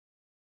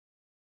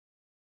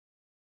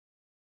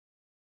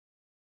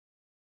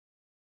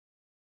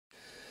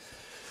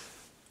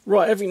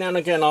Right, every now and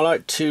again I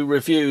like to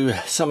review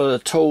some of the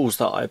tools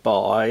that I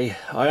buy.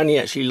 I only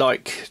actually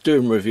like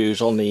doing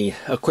reviews on the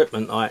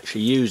equipment I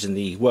actually use in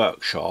the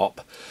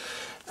workshop.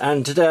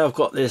 And today I've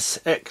got this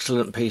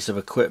excellent piece of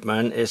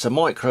equipment. It's a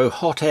micro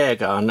hot air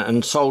gun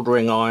and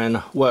soldering iron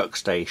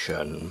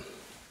workstation.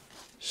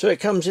 So it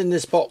comes in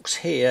this box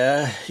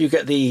here. You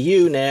get the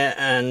unit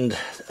and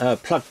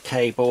plug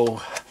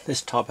cable,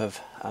 this type of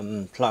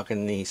plug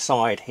in the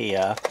side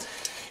here.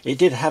 It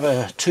did have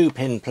a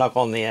 2-pin plug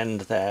on the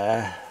end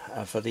there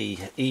for the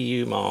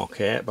EU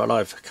market, but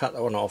I've cut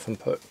that one off and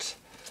put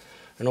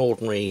an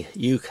ordinary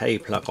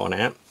UK plug on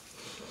it.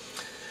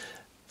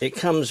 It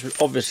comes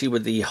obviously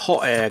with the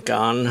hot air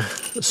gun,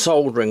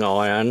 soldering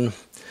iron,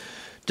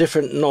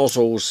 different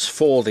nozzles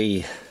for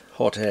the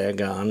hot air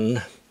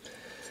gun,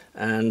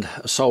 and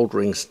a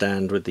soldering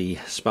stand with the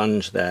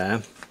sponge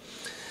there.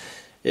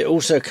 It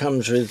also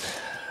comes with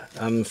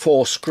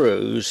 4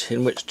 screws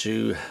in which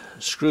to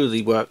screw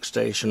the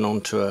workstation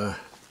onto a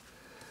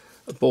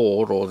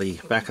board or the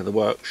back of the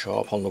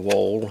workshop on the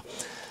wall.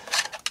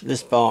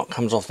 This bar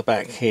comes off the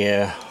back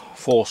here,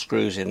 4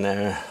 screws in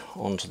there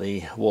onto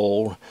the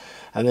wall,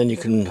 and then you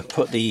can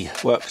put the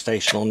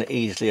workstation on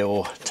easily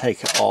or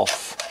take it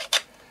off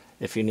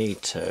if you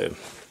need to.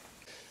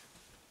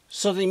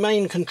 So the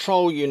main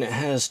control unit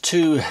has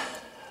 2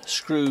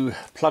 screw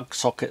plug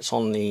sockets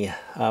on the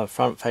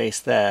front face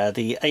there.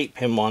 The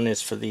 8-pin one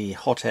is for the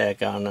hot air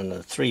gun and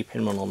the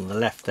 3-pin one on the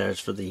left there is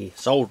for the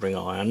soldering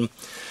iron.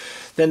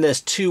 Then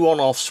there's 2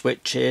 on-off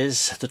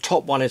switches. The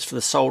top one is for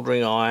the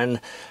soldering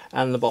iron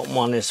and the bottom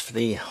one is for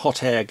the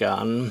hot air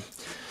gun.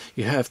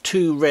 You have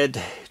 2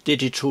 red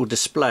digital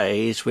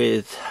displays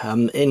with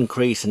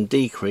increase and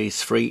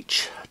decrease for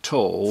each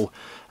tool,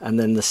 and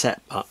then the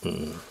set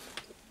button.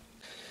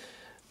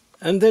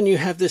 And then you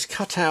have this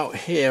cutout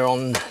here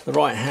on the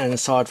right hand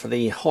side for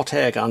the hot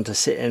air gun to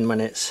sit in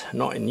when it's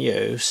not in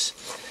use.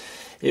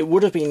 It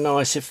would have been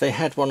nice if they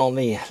had one on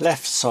the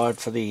left side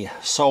for the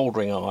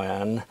soldering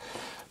iron,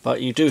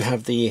 but you do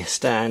have the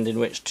stand in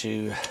which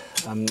to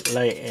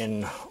lay it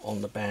in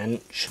on the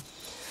bench.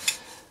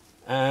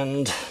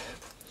 And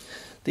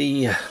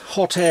the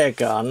hot air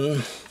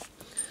gun,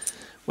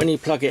 when you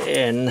plug it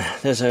in,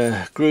 there's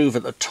a groove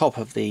at the top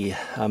of the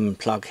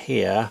plug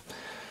here.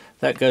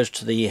 That goes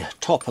to the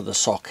top of the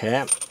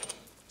socket,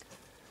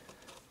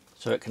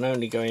 so it can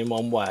only go in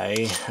one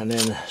way, and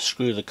then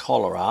screw the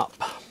collar up.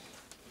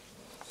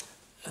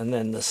 And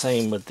then the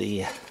same with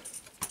the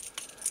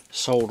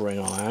soldering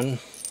iron.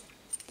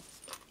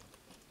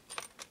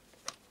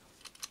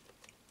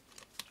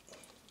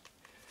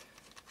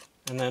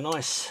 And they're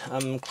nice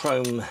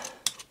chrome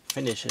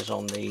finishes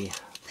on the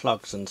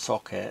plugs and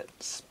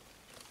sockets.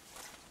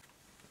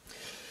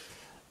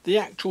 The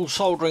actual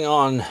soldering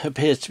iron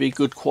appears to be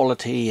good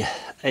quality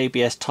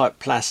ABS type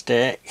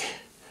plastic,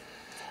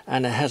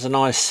 and it has a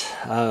nice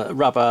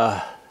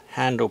rubber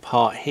handle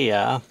part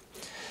here.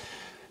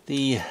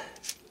 The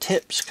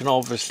tips can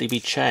obviously be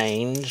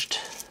changed.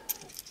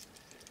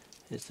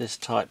 It's this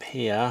type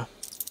here.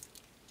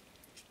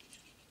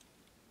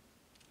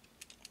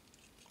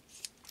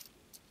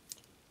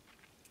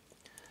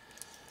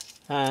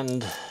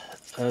 And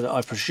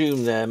I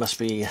presume there must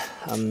be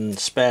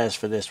spares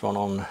for this one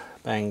on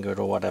Banggood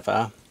or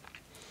whatever.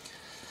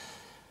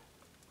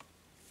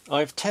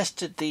 I've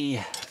tested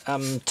the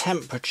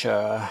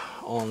temperature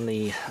on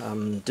the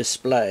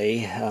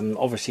display,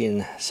 obviously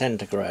in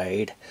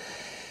centigrade.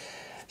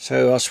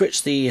 So I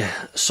switched the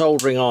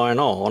soldering iron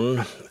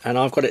on, and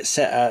I've got it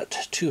set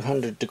at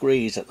 200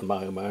 degrees at the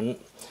moment.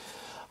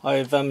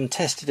 I've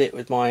tested it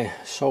with my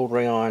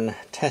soldering iron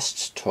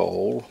test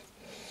tool,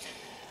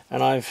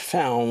 and I've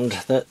found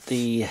that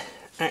the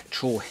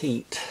actual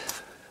heat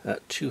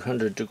at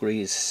 200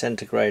 degrees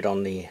centigrade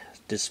on the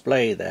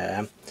display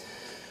there,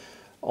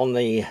 on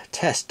the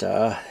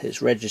tester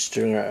it's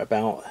registering at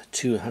about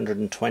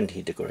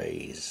 220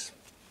 degrees.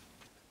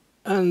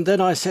 And then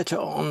I set it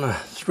on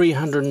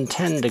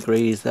 310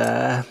 degrees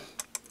there,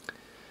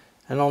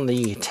 and on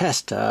the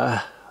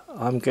tester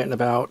I'm getting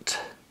about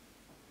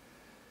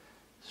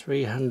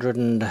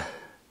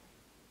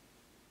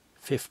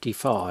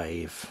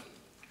 355.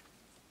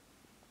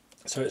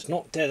 So it's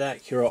not dead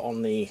accurate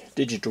on the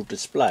digital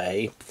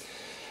display,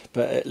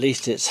 but at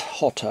least it's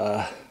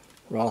hotter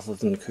rather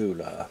than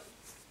cooler.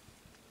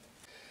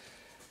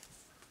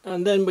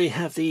 And then we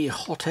have the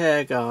hot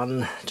air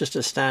gun, just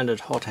a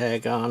standard hot air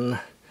gun.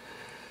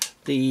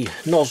 The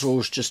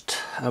nozzles just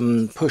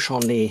push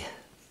on the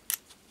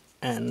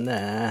end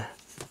there,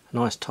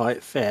 nice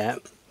tight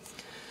fit,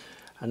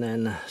 and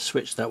then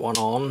switch that one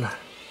on,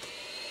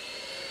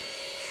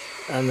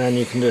 and then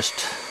you can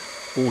just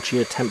alter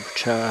your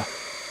temperature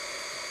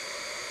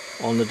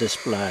on the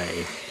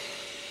display.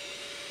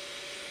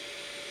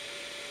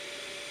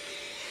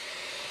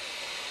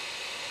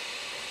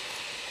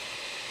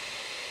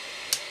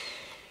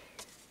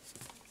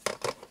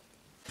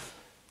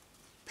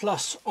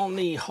 Plus, on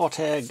the hot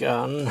air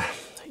gun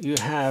you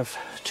have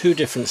 2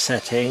 different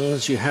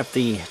settings. You have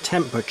the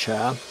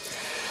temperature,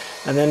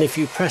 And then if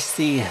you press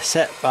the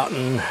set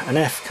button, an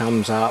F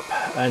comes up,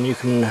 and you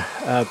can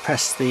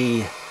press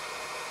the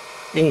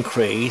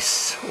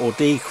increase or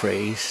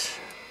decrease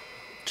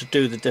to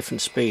do the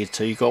different speeds.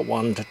 So you've got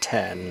 1 to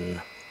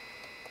 10.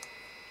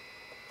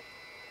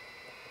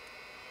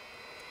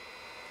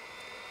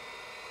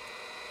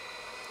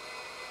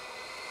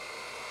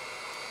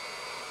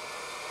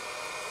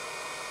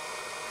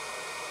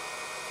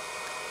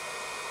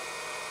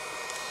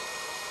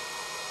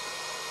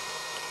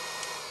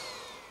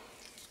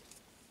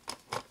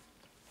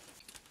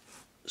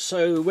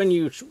 So when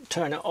you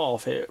turn it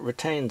off, it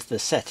retains the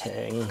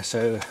setting,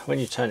 so when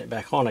you turn it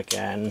back on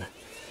again,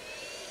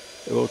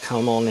 it will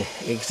come on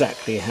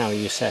exactly how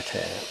you set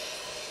it.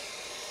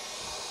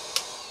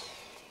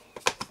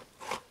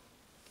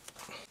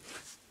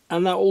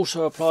 And that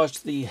also applies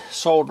to the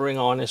soldering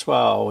iron as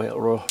well. It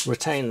will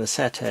retain the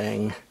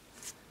setting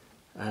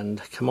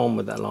and come on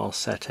with that last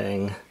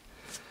setting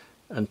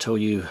until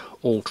you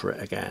alter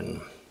it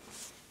again.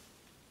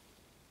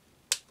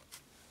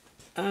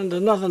 And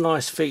another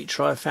nice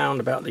feature I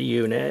found about the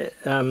unit,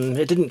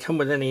 it didn't come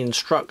with any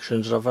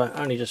instructions, I've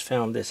only just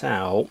found this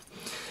out.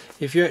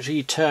 If you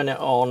actually turn it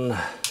on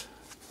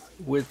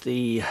with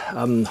the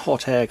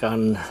hot air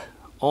gun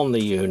on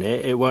the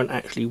unit, it won't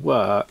actually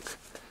work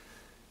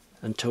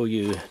until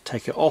you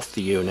take it off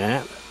the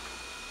unit.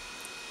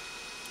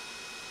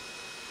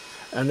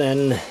 And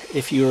then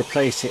if you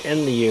replace it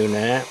in the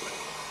unit,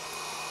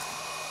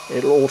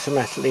 it'll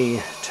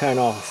automatically turn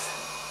off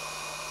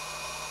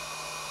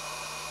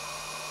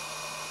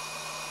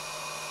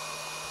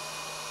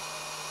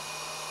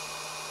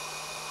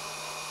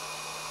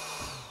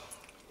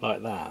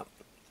like that.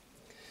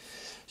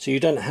 So you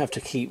don't have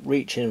to keep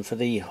reaching for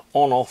the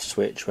on-off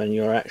switch when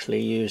you're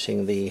actually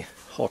using the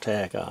hot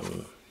air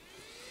gun.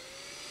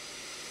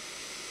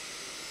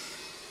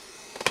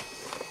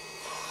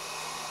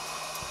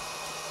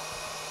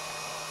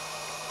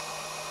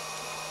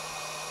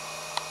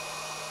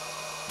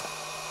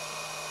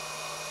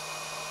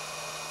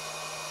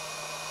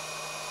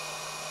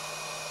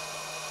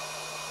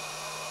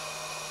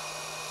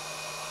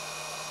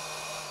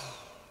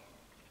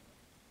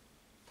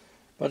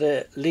 But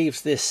it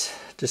leaves this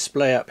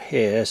display up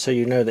here so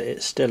you know that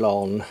it's still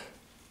on,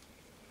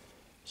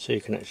 so you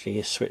can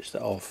actually switch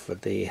that off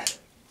with the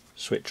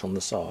switch on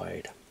the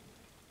side.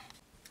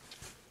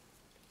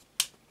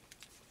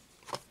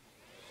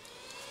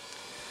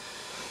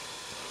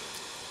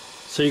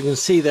 So you can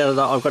see there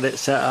that I've got it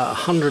set at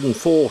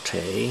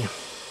 140.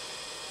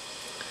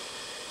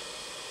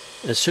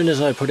 As soon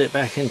as I put it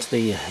back into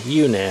the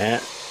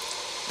unit,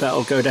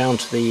 that'll go down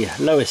to the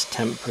lowest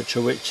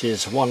temperature, which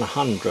is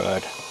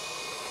 100.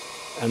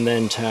 And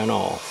then turn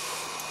off.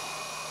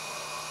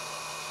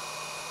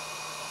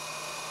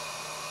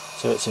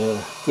 So it's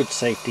a good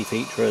safety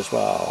feature as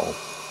well.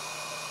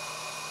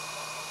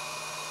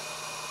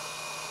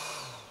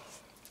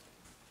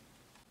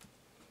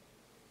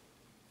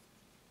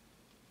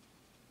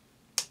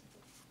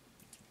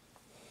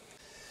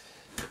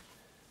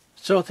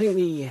 So I think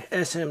the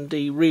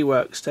SMD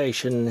Rework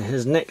station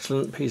is an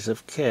excellent piece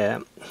of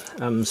kit,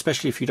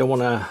 especially if you don't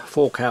want to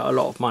fork out a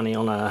lot of money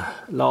on a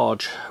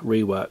large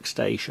rework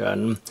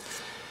station.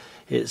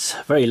 It's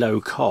very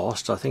low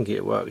cost. I think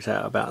it works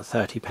out about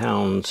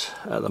 £30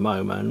 at the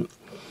moment.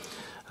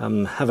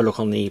 Have a look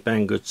on the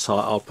Banggood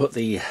site. I'll put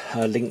the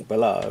link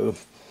below.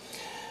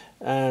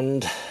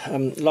 And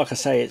like I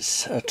say,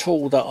 it's a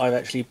tool that I've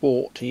actually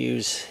bought to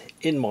use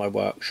in my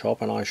workshop,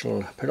 and I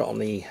shall put it on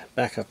the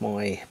back of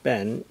my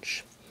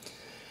bench.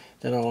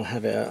 Then I'll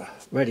have it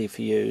ready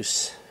for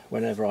use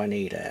whenever I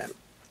need it.